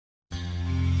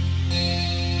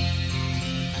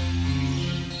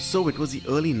So it was the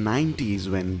early 90s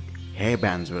when hair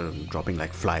bands were dropping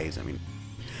like flies. I mean,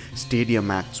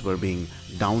 stadium acts were being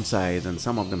downsized, and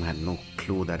some of them had no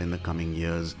clue that in the coming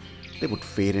years they would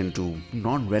fade into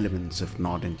non-relevance, if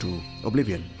not into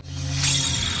oblivion.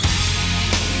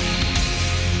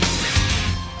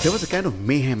 There was a kind of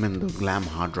mayhem in the glam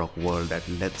hard rock world that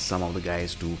led some of the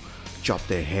guys to chop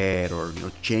their hair or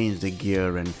change their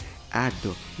gear and add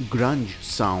the grunge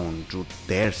sound to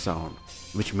their sound,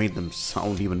 which made them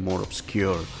sound even more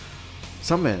obscure.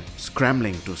 Some were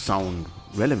scrambling to sound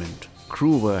relevant.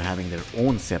 Crue were having their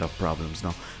own set of problems.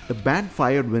 Now, the band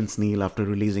fired Vince Neil after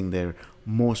releasing their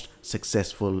most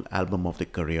successful album of their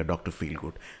career, Dr.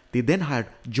 Feelgood. They then hired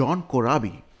John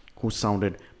Corabi, who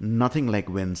sounded nothing like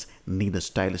Vince, neither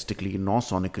stylistically nor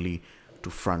sonically, to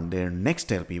front their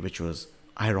next LP, which was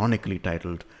ironically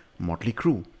titled Motley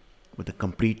Crue, with a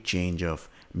complete change of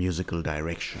musical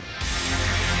direction.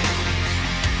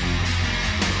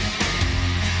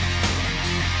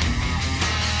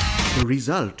 The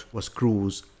result was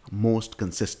Crue's most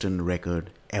consistent record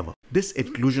ever. This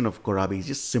inclusion of Corabi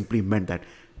just simply meant that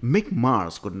Mick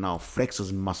Mars could now flex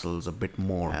his muscles a bit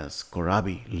more, as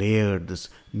Corabi layered this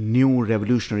new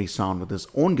revolutionary sound with his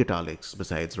own guitar licks,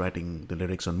 besides writing the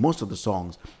lyrics on most of the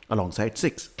songs alongside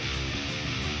Sixx.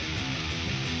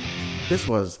 This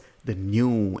was the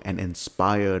new and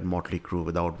inspired Motley Crue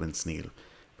without Vince Neil,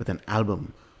 with an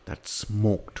album that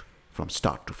smoked from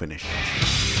start to finish.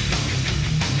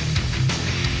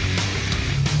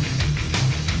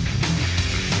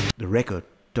 The record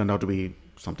turned out to be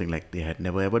something like they had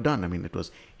never ever done. I mean, it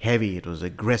was heavy, it was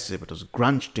aggressive, it was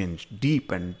grunge tinged,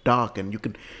 deep and dark, and you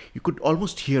could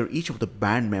almost hear each of the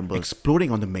band members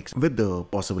exploding on the mix, with the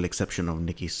possible exception of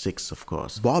Nikki Sixx, of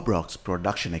course. Bob Rock's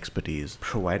production expertise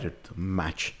provided the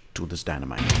match to this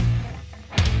dynamite.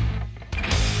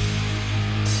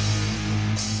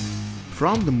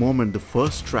 From the moment the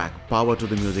first track, Power to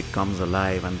the Music, comes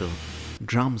alive and the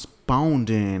drums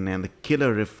pound in and the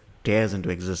killer riff tears into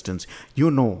existence,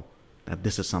 you know that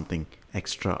this is something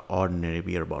extraordinary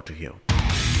we are about to hear.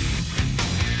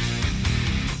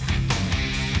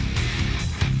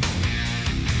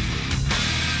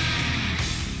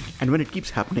 And when it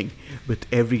keeps happening with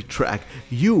every track,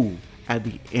 you at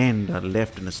the end are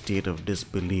left in a state of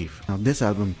disbelief. Now, this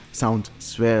album sounds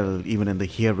swell even in the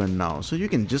here and now, so you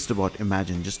can just about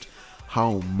imagine just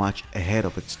how much ahead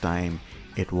of its time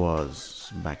it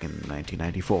was back in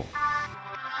 1994.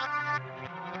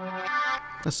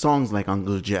 The songs like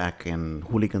Uncle Jack and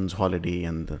Hooligan's Holiday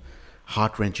and the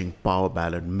heart-wrenching power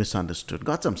ballad Misunderstood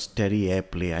got some steady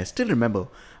airplay. I still remember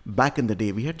back in the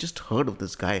day we had just heard of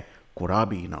this guy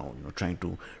Corabi now, trying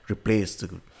to replace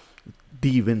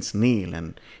the Vince Neil,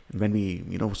 and when we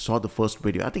saw the first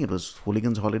video, I think it was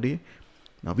Hooligan's Holiday.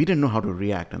 Now we didn't know how to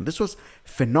react, and this was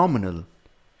phenomenal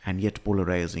and yet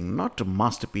polarizing, not a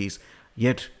masterpiece,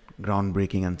 yet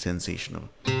groundbreaking and sensational.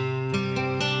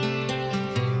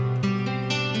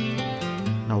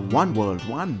 Now,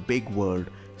 one big world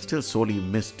still sorely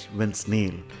missed Vince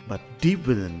Neil, but deep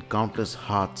within, countless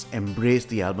hearts embraced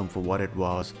the album for what it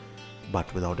was,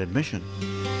 but without admission.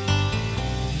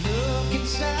 Look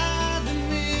inside the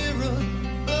mirror,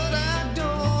 but I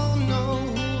don't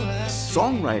know.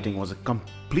 Songwriting was a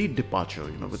complete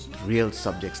departure, with real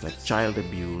subjects like child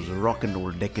abuse, rock and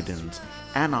roll decadence,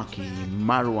 anarchy,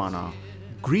 marijuana,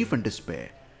 grief and despair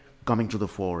coming to the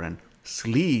fore, and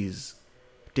sleaze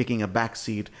taking a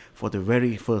backseat for the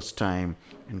very first time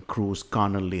in Crue's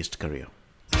carnal-laced career.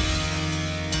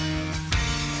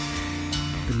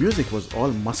 The music was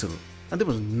all muscle, and there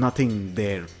was nothing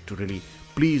there to really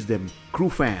please them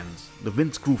Crue fans, the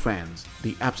Vince Crue fans.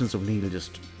 The absence of Neil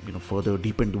just, further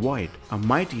deepened the void. A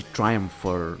mighty triumph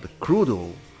for the Crue,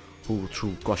 though, who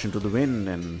threw caution to the wind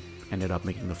and ended up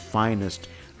making the finest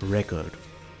record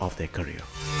of their career.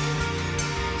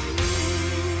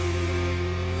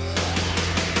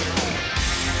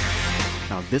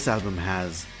 Now, this album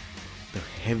has the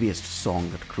heaviest song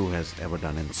that Crue has ever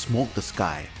done in Smoke the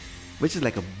Sky, which is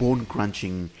like a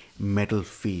bone-crunching metal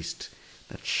feast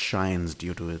that shines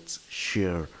due to its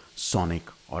sheer sonic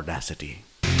audacity.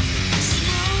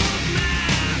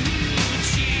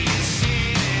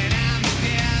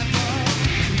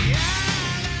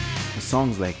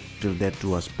 Songs like Till Death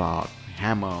Do Us Part,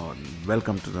 Hammer, and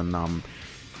Welcome to the Numb,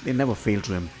 they never fail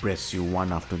to impress you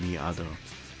one after the other.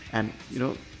 And,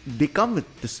 they come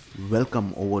with this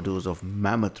welcome overdose of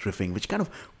mammoth riffing, which kind of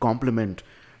complement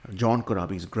John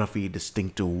Corabi's gruffy,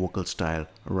 distinctive vocal style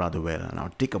rather well.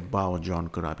 Now, take a bow, John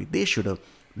Corabi. They should have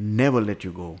never let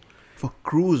you go. For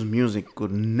Crue's music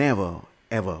could never,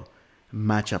 ever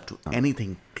match up to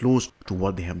anything close to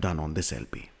what they have done on this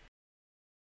LP.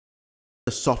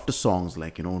 The softer songs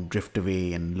like, Drift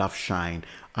Away and Love Shine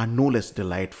are no less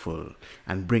delightful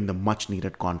and bring the much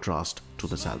needed contrast to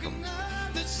this album.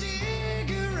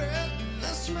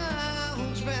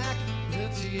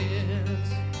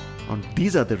 And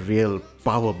these are the real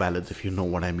power ballads, if you know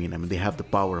what I mean. I mean, they have the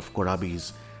power of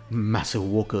Corabi's massive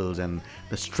vocals and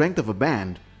the strength of a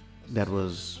band that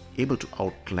was able to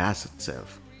outclass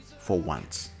itself for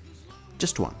once.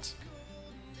 Just once.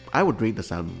 I would rate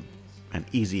this album an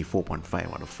easy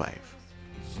 4.5 out of 5.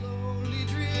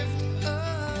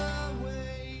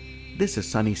 This is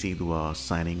Sunny Sidua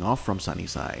signing off from Sunny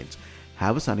Sides.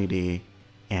 Have a sunny day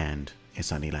and a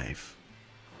sunny life.